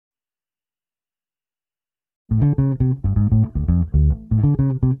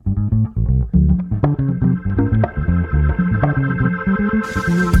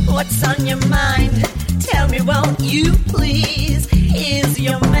What's on your mind? Tell me, won't you please? Is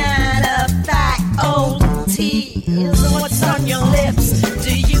your man a fat old tease? What's on your lips?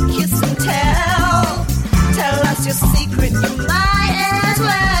 Do you kiss and tell? Tell us your secret, you might as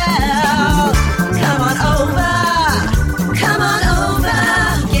well. Come on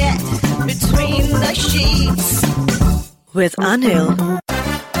over, get between the sheets with Anil.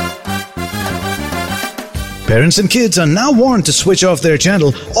 Parents and kids are now warned to switch off their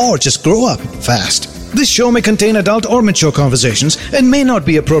channel or just grow up fast. This show may contain adult or mature conversations and may not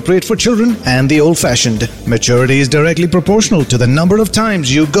be appropriate for children and the old-fashioned. Maturity is directly proportional to the number of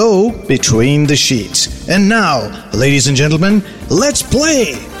times you go between the sheets. And now, ladies and gentlemen, let's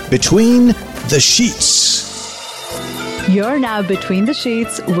play Between the Sheets. You're now Between the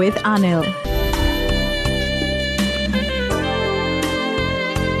Sheets with Anil.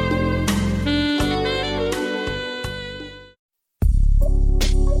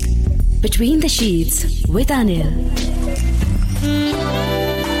 Between the Sheets with Anil.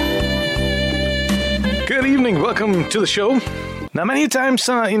 Good evening. Welcome to the show. Now, many times,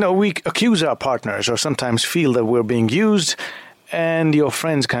 we accuse our partners or sometimes feel that we're being used, and your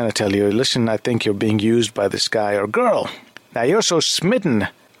friends kind of tell you, listen, I think you're being used by this guy or girl. Now, you're so smitten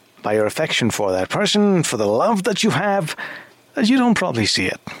by your affection for that person, for the love that you have, that you don't probably see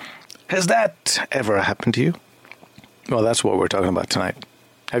it. Has that ever happened to you? Well, that's what we're talking about tonight.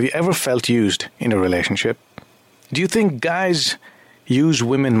 Have you ever felt used in a relationship? Do you think guys use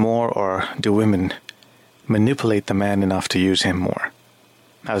women more, or do women manipulate the man enough to use him more?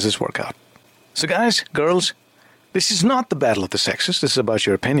 How does this work out? So guys, girls, this is not the battle of the sexes. This is about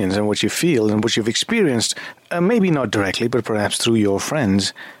your opinions and what you feel and what you've experienced, maybe not directly, but perhaps through your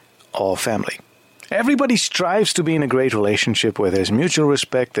friends or family. Everybody strives to be in a great relationship where there's mutual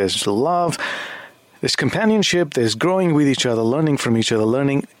respect, there's love, there's companionship, there's growing with each other, learning from each other,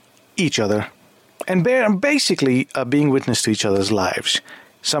 learning each other, and basically being witness to each other's lives.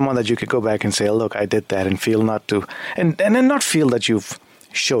 Someone that you could go back and say, look, I did that, and feel not to, and then not feel that you've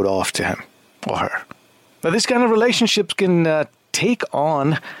showed off to him or her. Now, this kind of relationships can take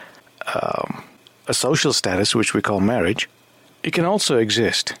on a social status, which we call marriage. It can also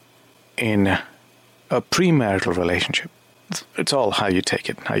exist in a premarital relationship. It's all how you take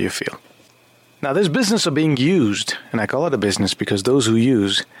it, how you feel. Now, this business of being used, and I call it a business because those who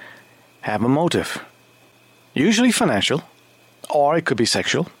use have a motive. Usually financial, or it could be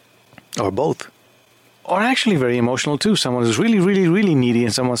sexual, or both. Or actually very emotional too. Someone is really, really, really needy,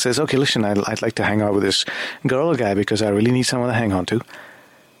 and someone says, okay, listen, I'd like to hang out with this girl or guy because I really need someone to hang on to.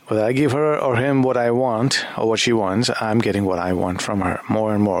 Whether I give her or him what I want, or what she wants, I'm getting what I want from her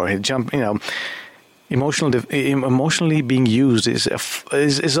more and more. Emotionally being used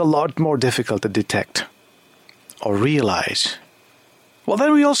is a lot more difficult to detect or realize. Well,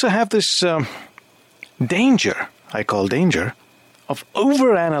 then we also have this danger, I call danger, of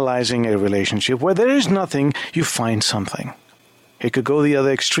overanalyzing a relationship where there is nothing, you find something. It could go the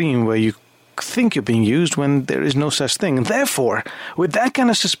other extreme where you think you're being used when there is no such thing. And therefore, with that kind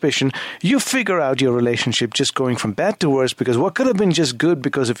of suspicion, you figure out your relationship just going from bad to worse, because what could have been just good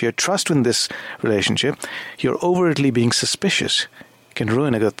because of your trust in this relationship, you're overtly being suspicious. It can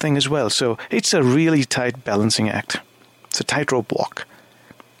ruin a good thing as well. So it's a really tight balancing act. It's a tightrope walk.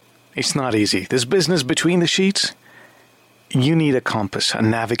 It's not easy. This business between the sheets, you need a compass, a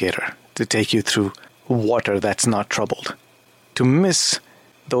navigator to take you through water that's not troubled. To miss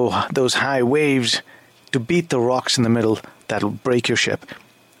those high waves, to beat the rocks in the middle that'll break your ship.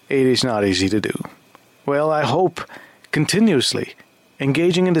 It is not easy to do. Well, I hope continuously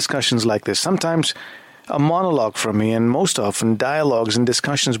engaging in discussions like this, sometimes a monologue from me, and most often dialogues and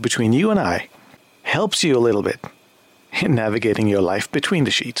discussions between you and I, helps you a little bit in navigating your life between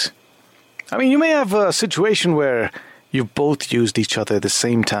the sheets. I mean, you may have a situation where you've both used each other at the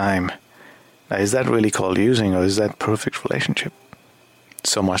same time. Now, is that really called using, or is that perfect relationship?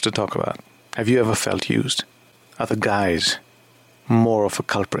 So much to talk about. Have you ever felt used? Are the guys more of a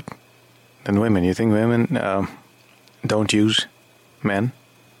culprit than women? You think women don't use men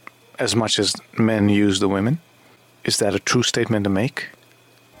as much as men use the women? Is that a true statement to make?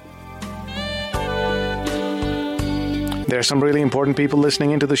 There are some really important people listening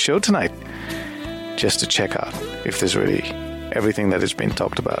into the show tonight, just to check out if there's really everything that has been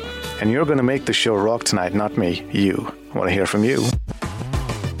talked about. And you're going to make the show rock tonight, not me, you. I want to hear from you.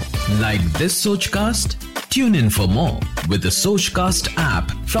 Like this Sochcast? Tune in for more with the Sochcast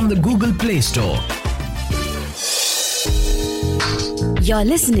app from the Google Play Store. You're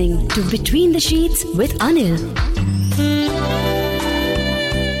listening to Between the Sheets with Anil.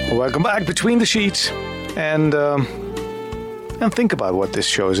 Welcome back, Between the Sheets, and think about what this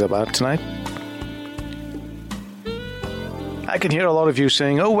show is about tonight. I can hear a lot of you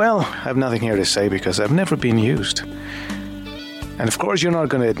saying, "Oh well, I have nothing here to say because I've never been used." And of course, you're not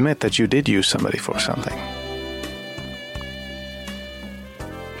going to admit that you did use somebody for something.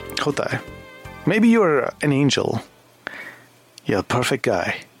 Hota hai. Maybe you're an angel. You're a perfect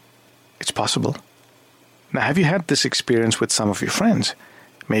guy. It's possible. Now, have you had this experience with some of your friends?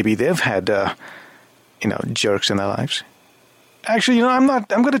 Maybe they've had, jerks in their lives. Actually, I'm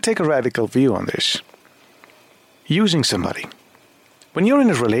going to take a radical view on this. Using somebody. When you're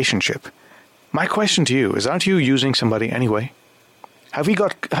in a relationship, my question to you is, aren't you using somebody anyway? Have you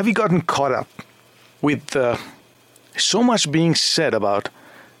gotten caught up with so much being said about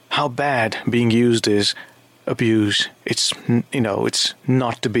how bad being used is, abuse, it's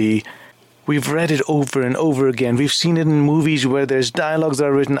not to be. We've read it over and over again. We've seen it in movies where there's dialogues that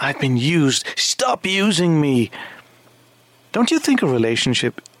are written, "I've been used. Stop using me." Don't you think a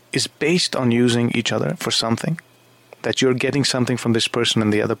relationship is based on using each other for something? That you're getting something from this person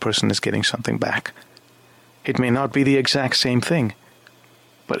and the other person is getting something back. It may not be the exact same thing,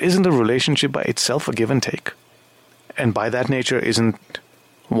 but isn't a relationship by itself a give and take? And by that nature, isn't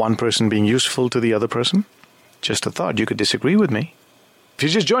one person being useful to the other person? Just a thought. You could disagree with me. If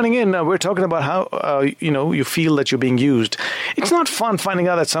you're just joining in, we're talking about how, you feel that you're being used. It's not fun finding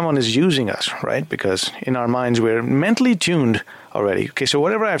out that someone is using us, right? Because in our minds, we're mentally tuned already. Okay, so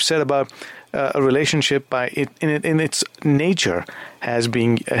whatever I've said about a relationship in its nature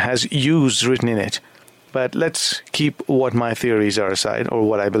has use written in it. But let's keep what my theories are aside, or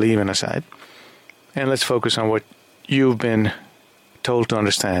what I believe in aside, and let's focus on what you've been told to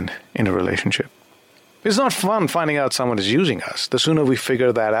understand in a relationship. It's not fun finding out someone is using us. The sooner we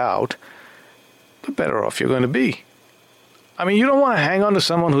figure that out, the better off you're going to be. I mean, you don't want to hang on to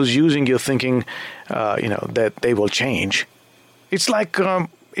someone who's using you thinking, that they will change. It's like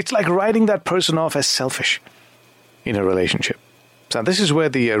writing that person off as selfish in a relationship. So this is where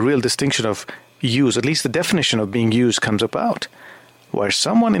the real distinction of use, at least the definition of being used, comes about. Where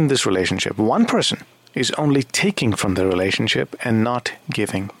someone in this relationship, one person, is only taking from the relationship and not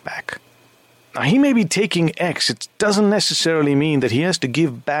giving back. Now, he may be taking X. It doesn't necessarily mean that he has to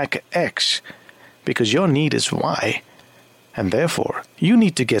give back X, because your need is Y. And therefore, you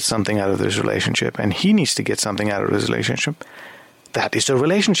need to get something out of this relationship, and he needs to get something out of this relationship. That is a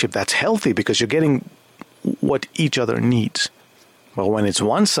relationship that's healthy, because you're getting what each other needs. But when it's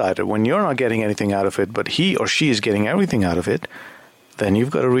one-sided, when you're not getting anything out of it, but he or she is getting everything out of it, then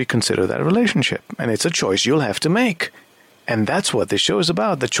you've got to reconsider that relationship. And it's a choice you'll have to make. And that's what this show is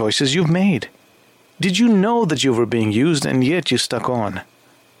about, the choices you've made. Did you know that you were being used and yet you stuck on?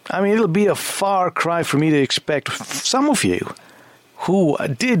 I mean, it'll be a far cry for me to expect some of you who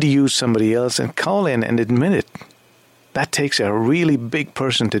did use somebody else and call in and admit it. That takes a really big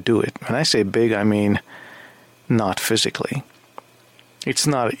person to do it. When I say big, I mean not physically. It's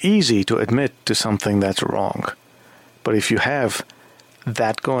not easy to admit to something that's wrong. But if you have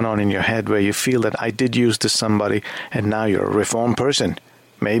that going on in your head where you feel that I did use to somebody and now you're a reformed person,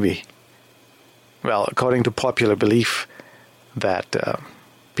 maybe. Well, according to popular belief that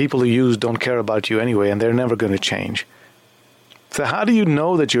people who use don't care about you anyway and they're never going to change. So how do you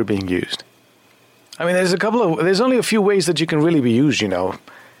know that you're being used? I mean, there's only a few ways that you can really be used,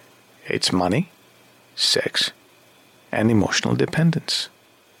 It's money, sex, and emotional dependence.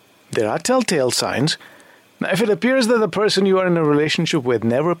 There are telltale signs. Now, if it appears that the person you are in a relationship with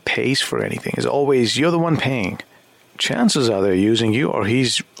never pays for anything, is always you're the one paying, chances are they're using you, or he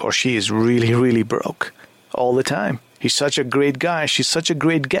or she is really, really broke all the time. He's such a great guy, she's such a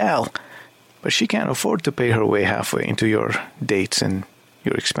great gal, but she can't afford to pay her way halfway into your dates and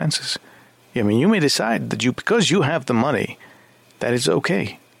your expenses. I mean, you may decide that because you have the money, that it's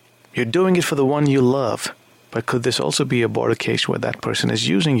okay. You're doing it for the one you love. But could this also be a border case where that person is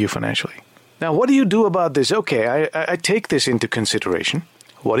using you financially? Now, what do you do about this? Okay, I take this into consideration.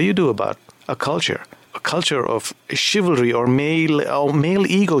 What do you do about a culture of chivalry or male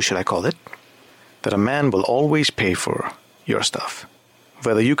ego, should I call it, that a man will always pay for your stuff?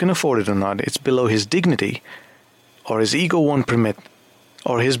 Whether you can afford it or not, it's below his dignity, or his ego won't permit,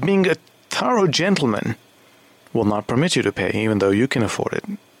 or his being a thorough gentleman will not permit you to pay, even though you can afford it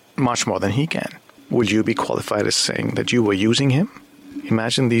much more than he can. Would you be qualified as saying that you were using him?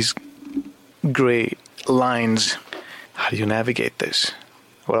 Imagine these gray lines. How do you navigate this?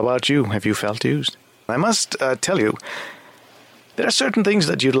 What about you? Have you felt used? I must tell you, there are certain things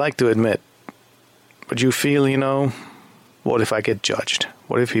that you'd like to admit, but you feel, What if I get judged?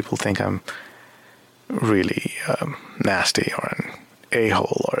 What if people think I'm really nasty or an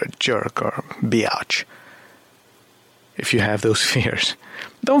a-hole or a jerk or a biatch? If you have those fears,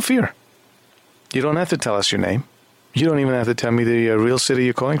 don't fear. You don't have to tell us your name. You don't even have to tell me the real city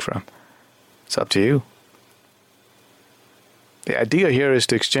you're calling from. It's up to you. The idea here is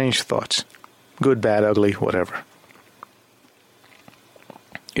to exchange thoughts. Good, bad, ugly, whatever.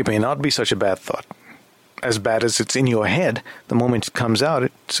 It may not be such a bad thought. As bad as it's in your head, the moment it comes out,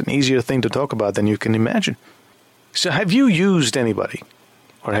 it's an easier thing to talk about than you can imagine. So have you used anybody?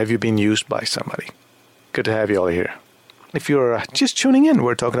 Or have you been used by somebody? Good to have you all here. If you're just tuning in,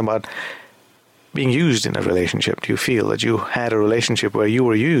 we're talking about being used in a relationship. Do you feel that you had a relationship where you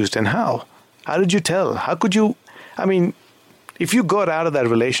were used, and how? How did you tell? How could you... I mean, if you got out of that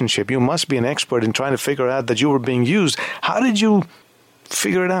relationship, you must be an expert in trying to figure out that you were being used. How did you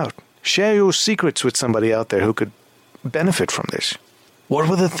figure it out? Share your secrets with somebody out there who could benefit from this. What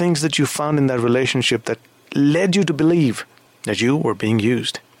were the things that you found in that relationship that led you to believe that you were being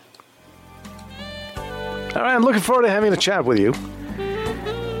used? All right, I'm looking forward to having a chat with you.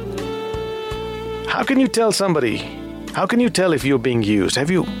 How can you tell somebody? How can you tell if you're being used?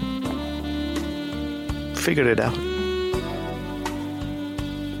 Have you figured it out?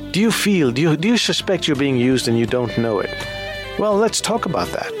 Do you suspect you're being used and you don't know it? Well, let's talk about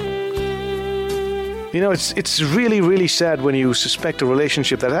that. You know, it's really, really sad when you suspect a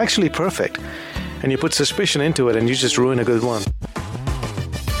relationship that's actually perfect and you put suspicion into it and you just ruin a good one.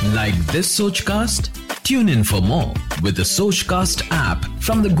 Like this Sochcast? Tune in for more with the Sochcast app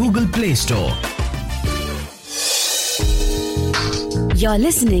from the Google Play Store. You're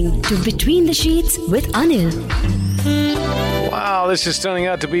listening to Between the Sheets with Anil. Wow, this is turning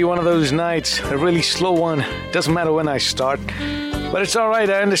out to be one of those nights, a really slow one. Doesn't matter when I start, but it's all right.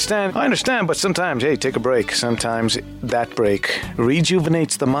 I understand, but sometimes, hey, take a break. Sometimes that break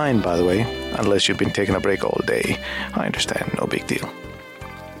rejuvenates the mind, by the way, unless you've been taking a break all day. I understand, no big deal.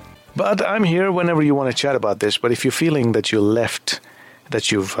 But I'm here whenever you want to chat about this. But if you're feeling that you've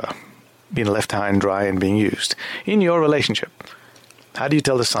been left high and dry and being used in your relationship, how do you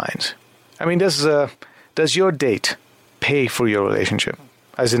tell the signs? I mean, does your date pay for your relationship?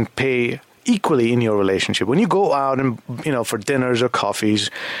 As in pay equally in your relationship? When you go out and, for dinners or coffees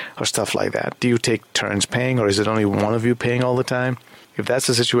or stuff like that, do you take turns paying, or is it only one of you paying all the time? If that's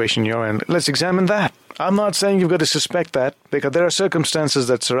the situation you're in, let's examine that. I'm not saying you've got to suspect that, because there are circumstances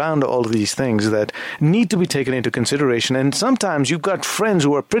that surround all of these things that need to be taken into consideration. And sometimes you've got friends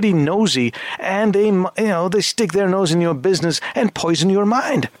who are pretty nosy, and they stick their nose in your business and poison your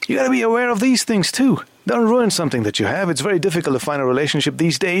mind. You got to be aware of these things too. Don't ruin something that you have. It's very difficult to find a relationship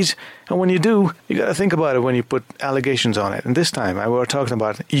these days. And when you do, you got to think about it when you put allegations on it. And this time, we're talking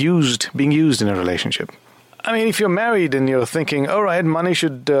about being used in a relationship. I mean, if you're married and you're thinking, all right, money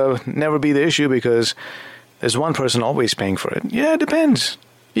should never be the issue because there's one person always paying for it. Yeah, it depends.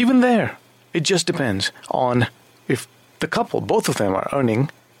 Even there, it just depends on if the couple, both of them are earning.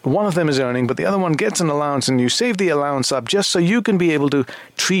 One of them is earning, but the other one gets an allowance, and you save the allowance up just so you can be able to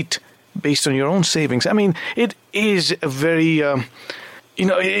treat based on your own savings. I mean, it is a very,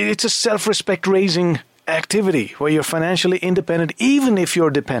 it's a self-respect raising activity where you're financially independent, even if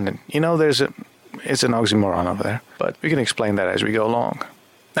you're dependent. It's an oxymoron over there, but we can explain that as we go along.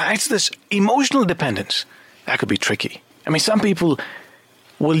 Now, it's this emotional dependence. That could be tricky. I mean, some people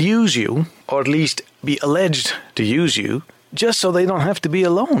will use you, or at least be alleged to use you, just so they don't have to be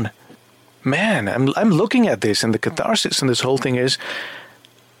alone. Man, I'm looking at this, and the catharsis in this whole thing is,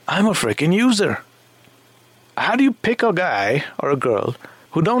 I'm a freaking user. How do you pick a guy or a girl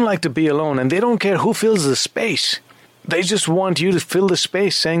who don't like to be alone, and they don't care who fills the space? They just want you to fill the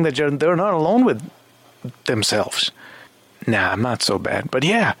space, saying that they're not alone with themselves. Nah, not so bad. But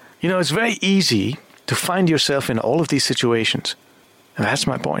yeah, it's very easy to find yourself in all of these situations. And that's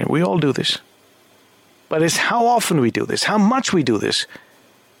my point. We all do this. But it's how often we do this, how much we do this.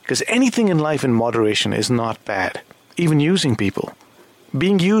 Because anything in life in moderation is not bad. Even using people.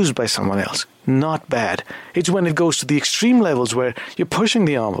 Being used by someone else, not bad. It's when it goes to the extreme levels where you're pushing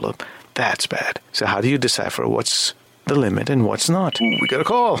the envelope. That's bad. So how do you decipher what's the limit and what's not? Ooh, we got a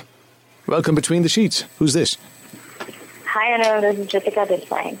call. Welcome Between the Sheets. Who's this? Hi, Anil. This is Ritika this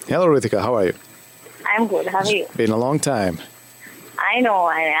time. Hello, Ritika. How are you? I'm good. How are you? Been a long time. I know.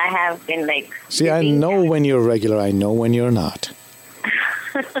 I have been See, I know when you're regular. I know when you're not.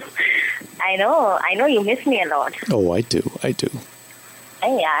 I know you miss me a lot. Oh, I do.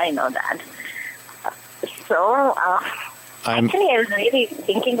 Yeah, I know that. So, actually, I was really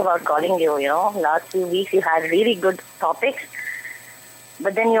thinking about calling you, Last few weeks you had really good topics.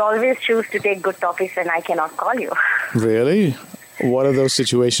 But then you always choose to take good topics and I cannot call you. Really? What are those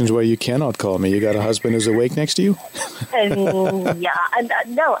situations where you cannot call me? You got a husband who's awake next to you?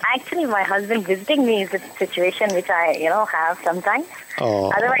 No, actually, my husband visiting me is a situation which I, have sometimes.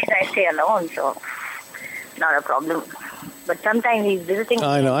 Oh. Otherwise, I stay alone, so not a problem. But sometimes he's visiting.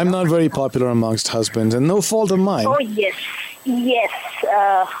 I know. I'm not very popular amongst husbands, and no fault of mine. Oh, yes.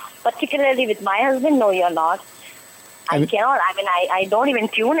 Particularly with my husband, no, you're not. I cannot. I mean, I don't even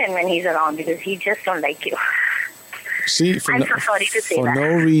tune in when he's around because he just don't like you. See, I'm so sorry to say for that. no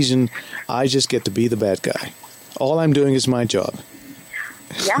reason, I just get to be the bad guy. All I'm doing is my job.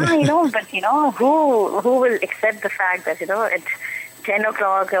 Yeah, I know, but who will accept the fact that at 10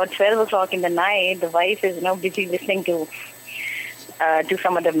 o'clock or 12 o'clock in the night, the wife is busy listening to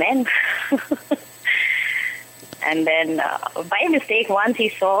some other men. And then by mistake, once he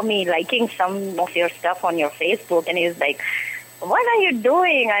saw me liking some of your stuff on your Facebook, and he was like, "What are you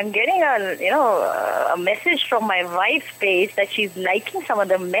doing? I'm getting a message from my wife's page that she's liking some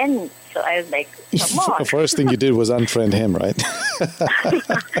other men." So I was like, "Come on." The first thing you did was unfriend him, right?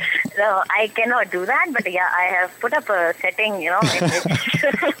 No, I cannot do that. But yeah, I have put up a setting, in which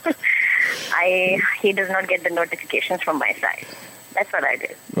he does not get the notifications from my side. That's what I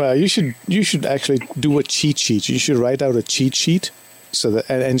did. Well, you should actually do a cheat sheet. You should write out a cheat sheet so that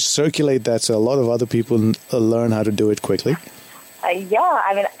and circulate that so a lot of other people learn how to do it quickly. Yeah,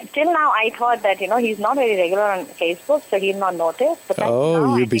 I mean, till now I thought that, he's not very regular on Facebook, so he'll not notice. But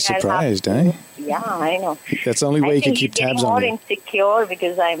you'd be surprised, eh? Yeah, I know. That's the only way you can keep tabs on me. He's getting more insecure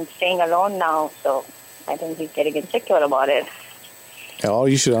because I'm staying alone now, so I think he's getting insecure about it. Or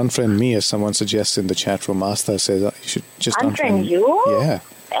you should unfriend me, as someone suggests in the chat room. Asta says you should just unfriend you? Yeah.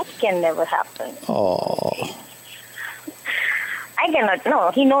 That can never happen. Oh. I cannot.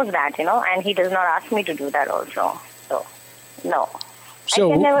 No, he knows that, and he does not ask me to do that also. So, no. So,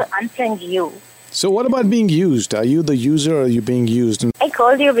 I can never unfriend you. So what about being used? Are you the user or are you being used? I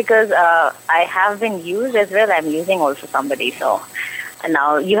called you because I have been used as well. I'm using also somebody. So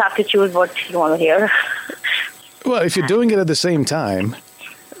now you have to choose what you want to hear. Well, if you're doing it at the same time,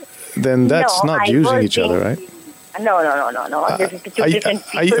 then that's not using each other, right? No. This is the two different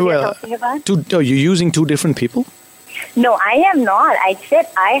people you're talking about. You're using two different people? No, I am not. I said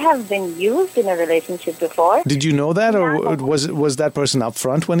I have been used in a relationship before. Did you know that, or was that person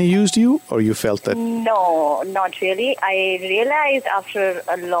upfront when he used you, or you felt that? No, not really. I realized after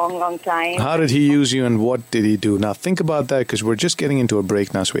a long, long time. How did he use you, and what did he do? Now, think about that, because we're just getting into a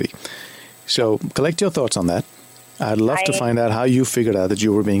break now, sweetie. So, collect your thoughts on that. I'd love to find out how you figured out that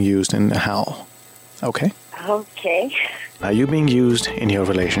you were being used and how. Okay? Okay. Are you being used in your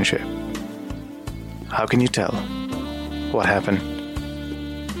relationship? How can you tell? What happened?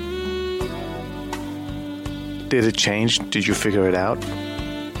 Did it change? Did you figure it out?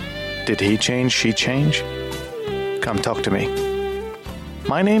 Did he change? She change? Come talk to me.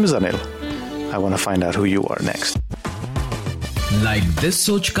 My name is Anil. I want to find out who you are next. Like this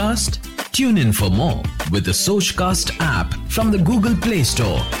Sochcast? Tune in for more with the Sochcast app from the Google Play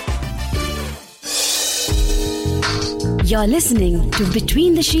Store. You're listening to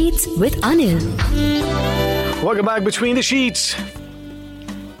Between the Sheets with Anil. Welcome back, Between the Sheets.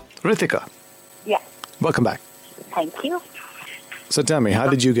 Ritika. Yeah. Welcome back. Thank you. So tell me, how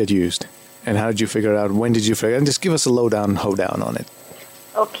did you get used? And how did you figure it out? When did you figure it out? And just give us a lowdown, hoedown on it.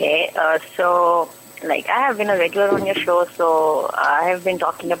 Okay, so I have been a regular on your show, so I have been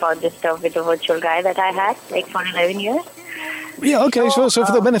talking about this stuff with a virtual guy that I had, for 11 years. Yeah, okay. So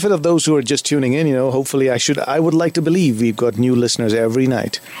for the benefit of those who are just tuning in, hopefully I would like to believe we've got new listeners every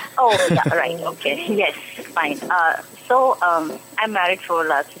night. Oh, yeah, right. Okay. Yes, fine. So I'm married for the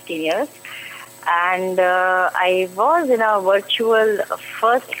last 15 years, and I was in a virtual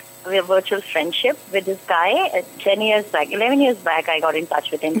friendship with this guy 11 years back. I got in touch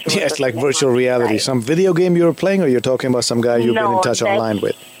with him. Yes, like virtual reality. Some video game you were playing, or you're talking about some guy you've been in touch online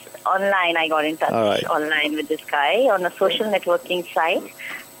with? Online, I got in touch online with this guy on a social networking site.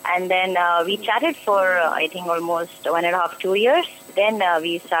 And then we chatted for, I think, almost 1.5, 2 years. Then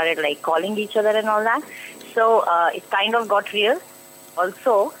we started calling each other and all that. So it kind of got real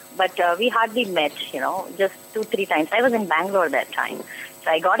also. But we hardly met, just 2-3 times. I was in Bangalore that time.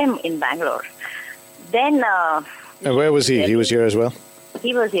 So I got him in Bangalore. Then... and where was he? He was here as well?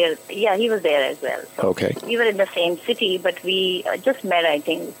 He was here. Yeah, he was there as well. So okay. We were in the same city, but we just met, I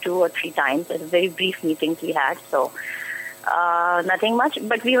think, 2 or 3 times. It was very brief meetings we had. So nothing much.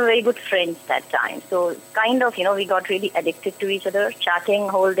 But we were very good friends that time. So kind of, we got really addicted to each other, chatting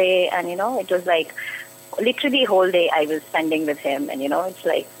whole day. And, it was literally whole day I was spending with him. And, it's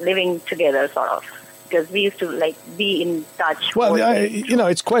like living together sort of. Because we used to be in touch. Well,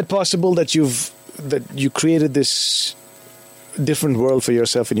 it's quite possible that you've that you created this different world for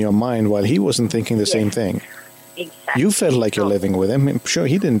yourself in your mind while he wasn't thinking the same thing. Exactly. You felt like you're living with him. I'm sure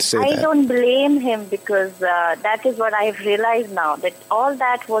he didn't say that. I don't blame him because that is what I've realized now, that all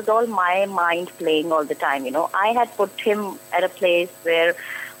that was all my mind playing all the time. I had put him at a place where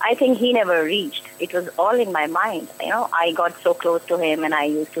I think he never reached. It was all in my mind. I got so close to him and I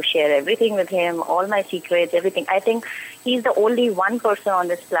used to share everything with him, all my secrets, everything. I think he's the only one person on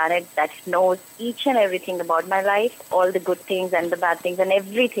this planet that knows each and everything about my life, all the good things and the bad things and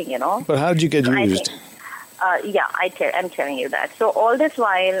everything, But how did you get used? I'm telling you that. So all this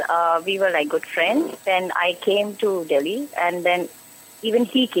while, we were like good friends. Then I came to Delhi, and then even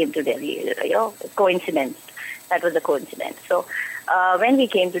he came to Delhi. Coincidence. That was a coincidence. So when we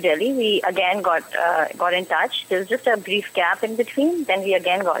came to Delhi, we again got in touch. There was just a brief gap in between. Then we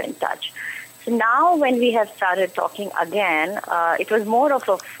again got in touch. So now when we have started talking again, it was more of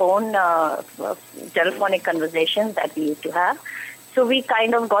a telephonic conversation that we used to have. So we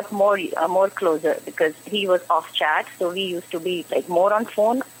kind of got more closer because he was off chat. So we used to be like more on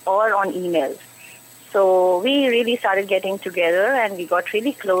phone or on emails. So we really started getting together and we got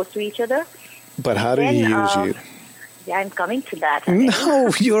really close to each other. But how did he use you? Yeah, I'm coming to that. No,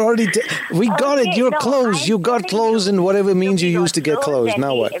 you're already... we got it. You're close. You got close in whatever means you used to get close.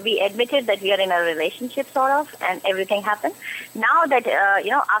 Now what? We admitted that we are in a relationship, sort of, and everything happened. Now that,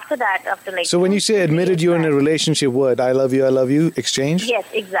 after that, after like... So when you say admitted you're in a relationship, what? I love you, exchange? Yes,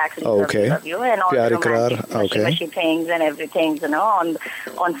 exactly. Oh, okay. Love you, and all the romantic mushy things and everything,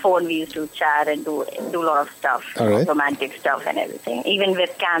 on phone we used to chat and do a lot of stuff, all right. Romantic stuff and everything. Even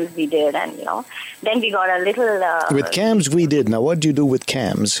with cams we did, and, then we got a little... with cams we did. Now, what do you do with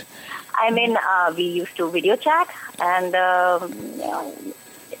cams? I mean, we used to video chat and...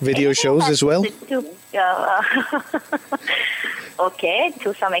 video shows as well? Okay,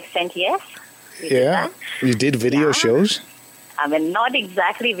 to some extent, yes. Yeah, you did video shows? I mean, not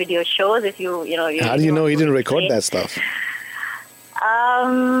exactly video shows. If you how do you know he didn't record that stuff?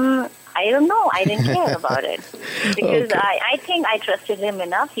 I don't know. I didn't care about it because Okay. I think I trusted him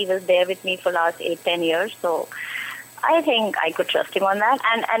enough. He was there with me for last 8-10 years, so I think I could trust him on that.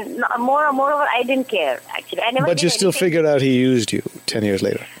 And moreover, I didn't care actually. I never. But did you still anything. figured out he used you 10 years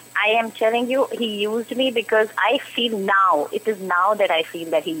later. I am telling you, he used me because I feel now. It is now that I feel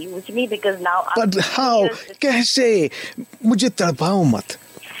that he used me because now. But how? Kaise? Mujhe tadpao mat.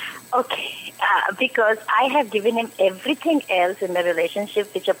 Okay. Because I have given him everything else in the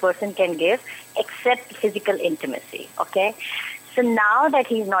relationship which a person can give except physical intimacy. Okay, so now that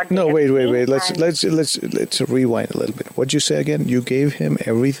he's not. No, wait. Let's rewind a little bit. What'd you say again? You gave him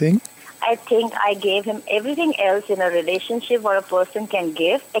everything? I think I gave him everything else in a relationship what a person can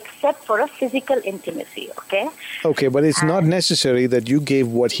give except for a physical intimacy. Okay. Okay, but it's not necessary that you gave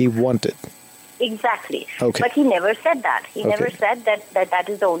what he wanted. Exactly. Okay. But he never said that. He never Okay. said that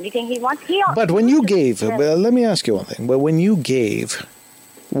is the only thing he wants. But when you gave, well, let me ask you one thing. But when you gave,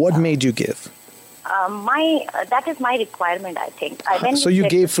 what made you give? That is my requirement, I think. So you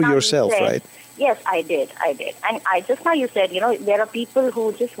gave for yourself, right? Yes, I did. And just now you said, there are people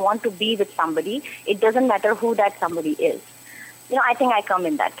who just want to be with somebody. It doesn't matter who that somebody is. I think I come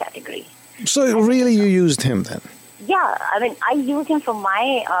in that category. So really you used him then? Yeah, I mean, I use him for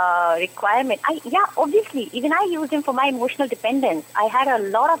my requirement. Obviously, even I used him for my emotional dependence. I had a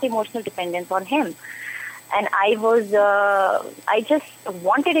lot of emotional dependence on him. And I just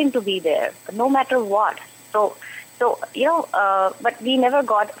wanted him to be there, no matter what. So but we never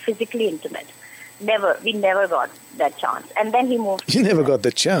got physically intimate. We never got that chance. And then he moved. You never got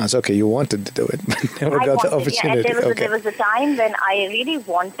the chance. Okay, you wanted to do it, but never got the opportunity. Yeah, and Okay. there was a time when I really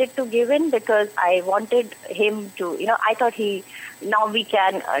wanted to give in because I wanted him to, I thought now we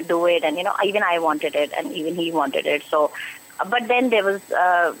can do it. And, even I wanted it and even he wanted it. So, but then there was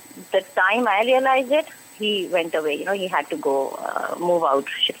the time I realized it, he went away. He had to go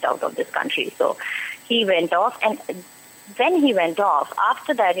shift out of this country. So he went off. And when he went off,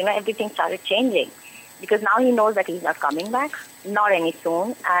 after that, everything started changing because now he knows that he's not coming back, not any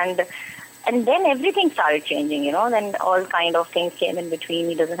soon. And then everything started changing, then all kind of things came in between.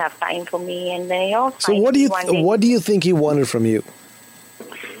 He doesn't have time for me. And then, So what do you think he wanted from you?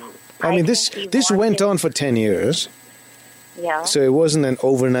 I mean, this went on for 10 years. Yeah. So it wasn't an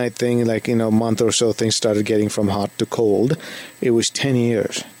overnight thing, like, a month or so things started getting from hot to cold. It was 10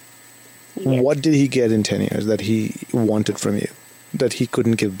 years. Yes. What did he get in 10 years that he wanted from you, that he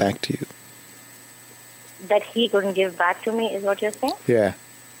couldn't give back to you? That he couldn't give back to me is what you're saying? Yeah.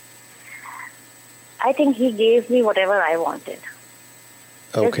 I think he gave me whatever I wanted.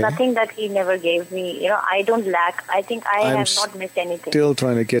 There's nothing that he never gave me. I don't lack. I think I have not missed anything. Still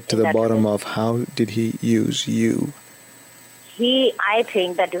trying to get to the bottom of how did he use you? I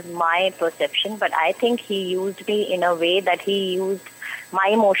think that is my perception, but I think he used me in a way that he used my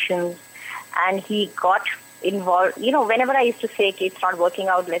emotions, and he got involved. Whenever I used to say, okay, it's not working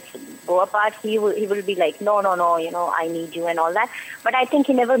out, let's go apart, he will be like, no, I need you and all that. But I think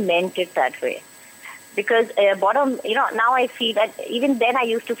he never meant it that way. Because now I feel that, even then I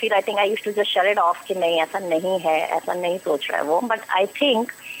used to feel, I think I used to just shut it off, कि नहीं ऐसा नहीं है, ऐसा नहीं सोच रहा है वो. But I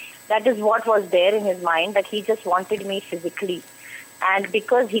think that is what was there in his mind, that he just wanted me physically. And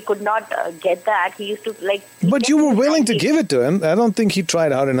because he could not get that, he used to like... But you were willing to give it to him. I don't think he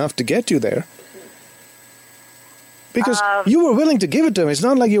tried hard enough to get you there. Because you were willing to give it to him. It's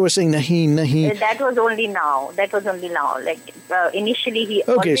not like you were saying, nahi. That was only now. Like, initially he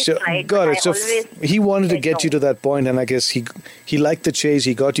always tried. Got it. So he wanted to get you to that point, and I guess he liked the chase.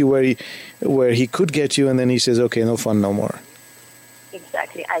 He got you where he could get you, and then he says, okay, no fun, no more.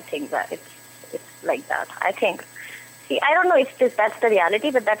 Exactly. I think that it's like that. I think. See, I don't know if that's the reality,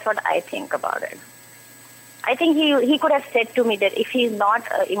 but that's what I think about it. I think he could have said to me that if he's not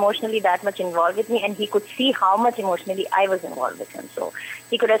emotionally that much involved with me, and he could see how much emotionally I was involved with him, so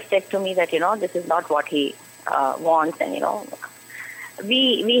he could have said to me that, this is not what he wants, and,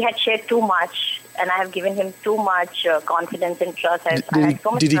 we had shared too much, and I have given him too much confidence and trust.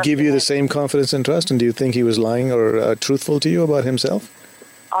 Did he give you the same confidence and trust, and do you think he was lying or truthful to you about himself?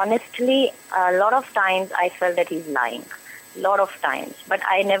 Honestly, a lot of times I felt that he's lying. A lot of times. But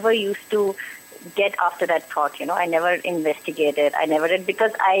I never used to get after that thought, I never investigated. I never did,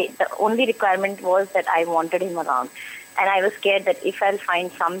 because the only requirement was that I wanted him around. And I was scared that if I'll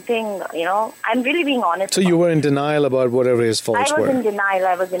find something, I'm really being honest. So you were in denial about whatever his faults were? I was in denial.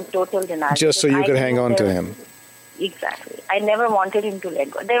 I was in total denial. Just so you could hang on to him? Exactly. I never wanted him to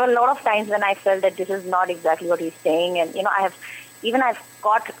let go. There were a lot of times when I felt that this is not exactly what he's saying. And, I've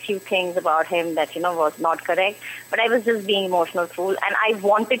got a few things about him that, was not correct. But I was just being emotional fool. And I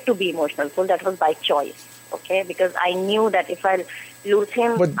wanted to be emotional fool. That was by choice. Okay? Because I knew that if I lose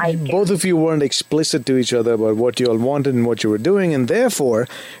him, but both of you weren't explicit to each other about what you all wanted and what you were doing. And therefore,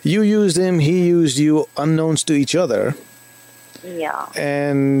 you used him, he used you, unknowns to each other. Yeah.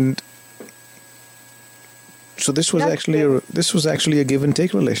 And so this was actually a give and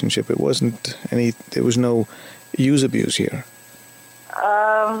take relationship. There was no use abuse here.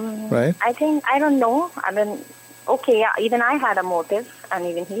 Right? I don't know. Okay, yeah, even I had a motive, and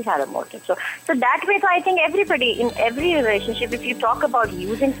even he had a motive. So that way, I think everybody, in every relationship, if you talk about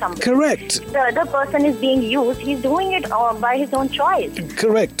using somebody, correct, the other person is being used, he's doing it by his own choice.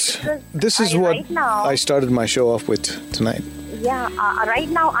 Correct. Because this is what I started my show off with tonight. Yeah, right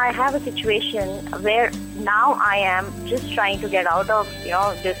now I have a situation where now I am just trying to get out of,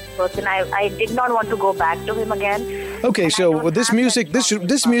 this person. I did not want to go back to him again. Okay, so with this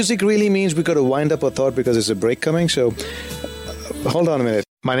music really means we got to wind up our thought because there's a break coming. So hold on a minute.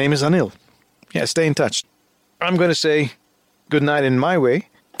 My name is Anil. Yeah, stay in touch. I'm going to say good night in my way.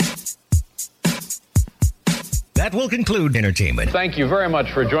 That will conclude entertainment. Thank you very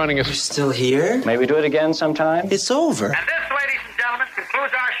much for joining us. You're still here? Maybe do it again sometime. It's over. And this, ladies and gentlemen,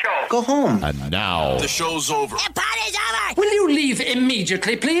 concludes our show. Go home. And now the show's over. The party's over. Will you leave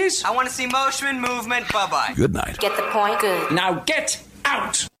immediately, please? I want to see motion, movement. Bye-bye. Good night. Get the point? Good. Now get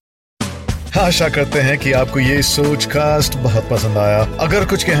out. आशा करते हैं कि आपको ये सोच cast बहुत पसंद आया। अगर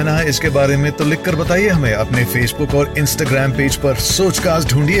कुछ कहना है इसके बारे में तो लिखकर बताइए हमें अपने फेसबुक और इंस्टाग्राम पेज पर सोच कास्ट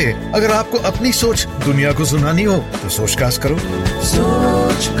ढूंढिए। अगर आपको अपनी सोच दुनिया को सुनानी हो तो सोच कास्ट करो।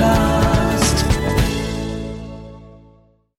 सोच कास्ट।